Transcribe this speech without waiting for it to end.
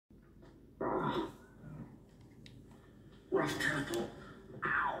rough teleport.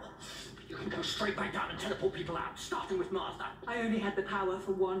 Ow! You can go straight back down and teleport people out, starting with Martha. I only had the power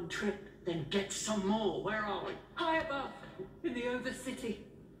for one trip. Then get some more. Where are we? High above, in the Overcity.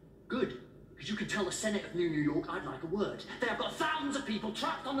 Good. Because you can tell the Senate of New York I'd like a word. They have got thousands of people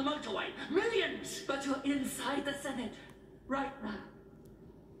trapped on the motorway. Millions! But you're inside the Senate, right now.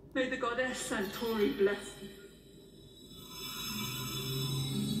 May the goddess Santori bless you.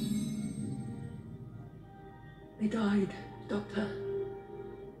 They died, Doctor.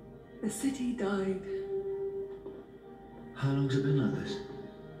 The city died. How long's it been like this?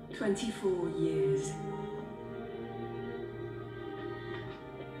 24 years.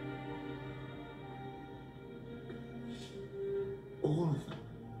 All of them?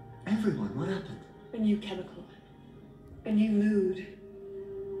 Everyone? What happened? A new chemical. A new mood.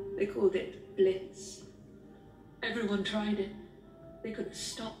 They called it Blitz. Everyone tried it. They couldn't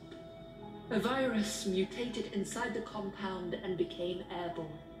stop. A virus mutated inside the compound and became airborne.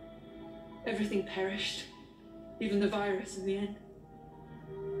 Everything perished. Even the virus in the end.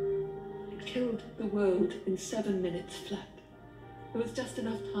 It killed the world in 7 minutes flat. There was just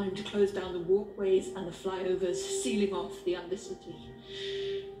enough time to close down the walkways and the flyovers, sealing off the Undercity.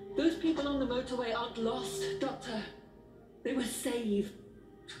 Those people on the motorway aren't lost, Doctor. They were saved.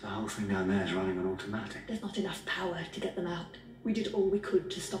 So the whole thing down there is running on automatic? There's not enough power to get them out. We did all we could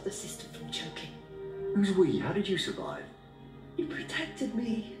to stop the system from choking. Who's we? How did you survive? He protected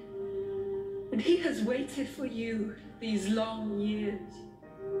me. And he has waited for you these long years.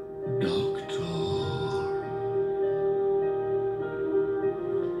 Doctor.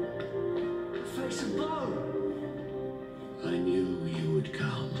 Face of Bo! I knew you would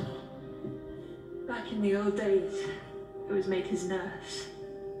come. Back in the old days, I was made his nurse,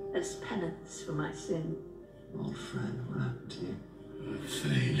 as penance for my sin. Old friend, what happened to you?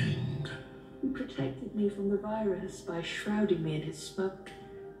 Failing. He protected me from the virus by shrouding me in his smoke.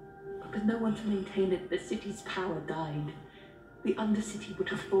 But with no one to maintain it, the city's power died. The Undercity would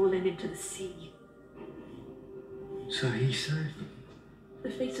have fallen into the sea. So he saved them? The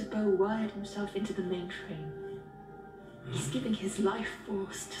face of Bo wired himself into the mainframe. He's giving his life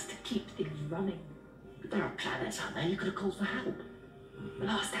force just to keep things running. But there are planets out there you could have called for help. The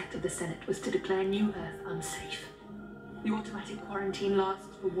last act of the Senate was to declare New Earth unsafe. The automatic quarantine lasts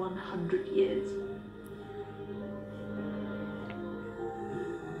for 100 years.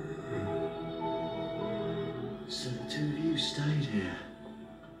 So the two of you stayed here?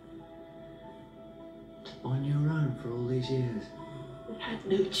 On your own for all these years? We had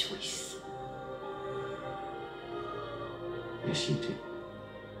no choice. Yes, you did.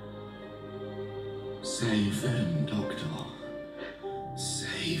 Save them, Doctor.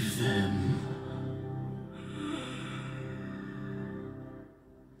 Save them.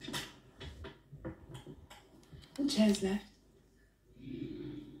 The chair's left.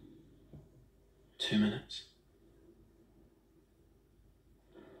 2 minutes.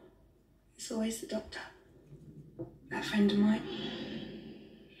 It's always the doctor. That friend of mine.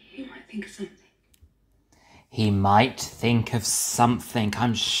 He might think of something. He might think of something.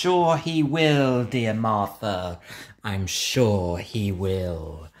 I'm sure he will, dear Martha. I'm sure he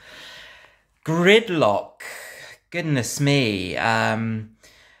will. Gridlock. Goodness me. A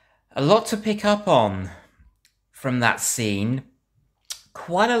lot to pick up on from that scene.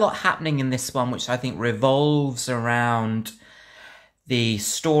 Quite a lot happening in this one, which I think revolves around the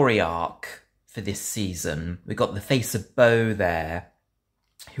story arc for this season. We got the face of Bo there,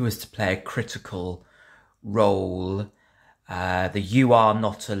 who was to play a critical role. The "you are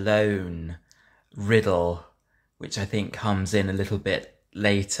not alone" riddle, which I think comes in a little bit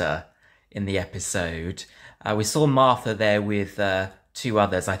later in the episode. We saw Martha there with two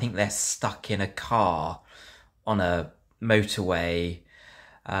others. I think they're stuck in a car on a motorway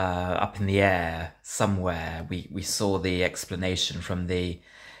up in the air somewhere. We saw the explanation from the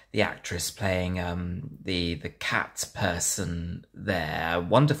actress playing the cat person there.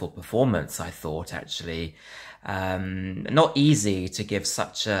 Wonderful performance, I thought, actually. Not easy to give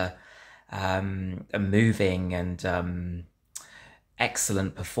such a moving and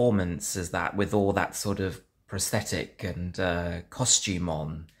excellent performance as that, with all that sort of prosthetic and costume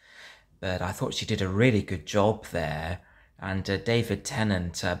on. But I thought she did a really good job there. And David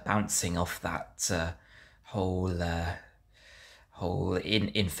Tennant bouncing off that whole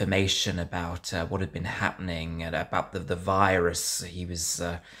information about what had been happening and about the virus. He was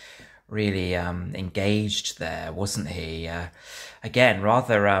really engaged there, wasn't he? Again,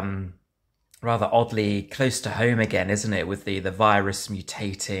 rather oddly close to home again, isn't it? With the virus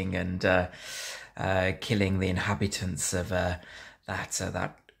mutating and killing the inhabitants of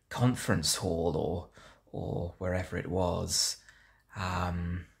that conference hall or wherever it was.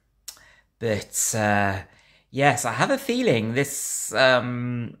 But yes, I have a feeling this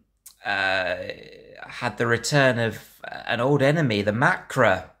had the return of an old enemy, the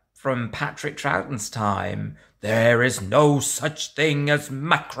Macra, from Patrick Troughton's time. There is no such thing as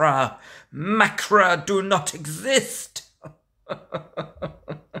Macra. Macra do not exist.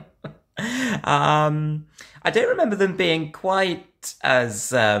 I don't remember them being quite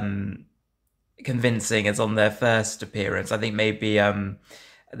as convincing as on their first appearance. I think maybe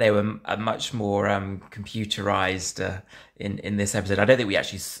they were much more computerized in this episode. I don't think we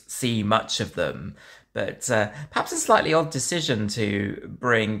actually see much of them, but perhaps a slightly odd decision to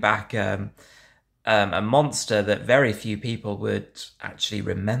bring back a monster that very few people would actually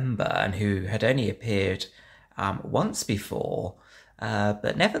remember and who had only appeared once before.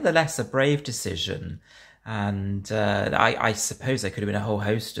 But nevertheless, a brave decision. And I suppose there could have been a whole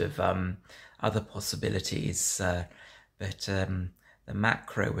host of other possibilities. But the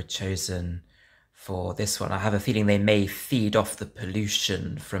Macro were chosen for this one. I have a feeling they may feed off the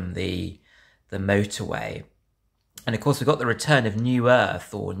pollution from the motorway. And of course, we've got the return of New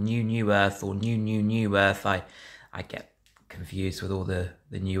Earth, or New Earth, or New Earth. I get confused with all the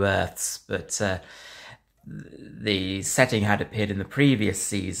New Earths, but the setting had appeared in the previous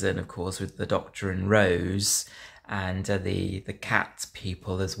season, of course, with the Doctor and Rose, and the cat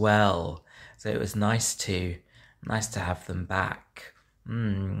people as well. So it was nice to have them back.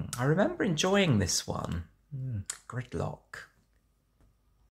 I remember enjoying this one. Gridlock.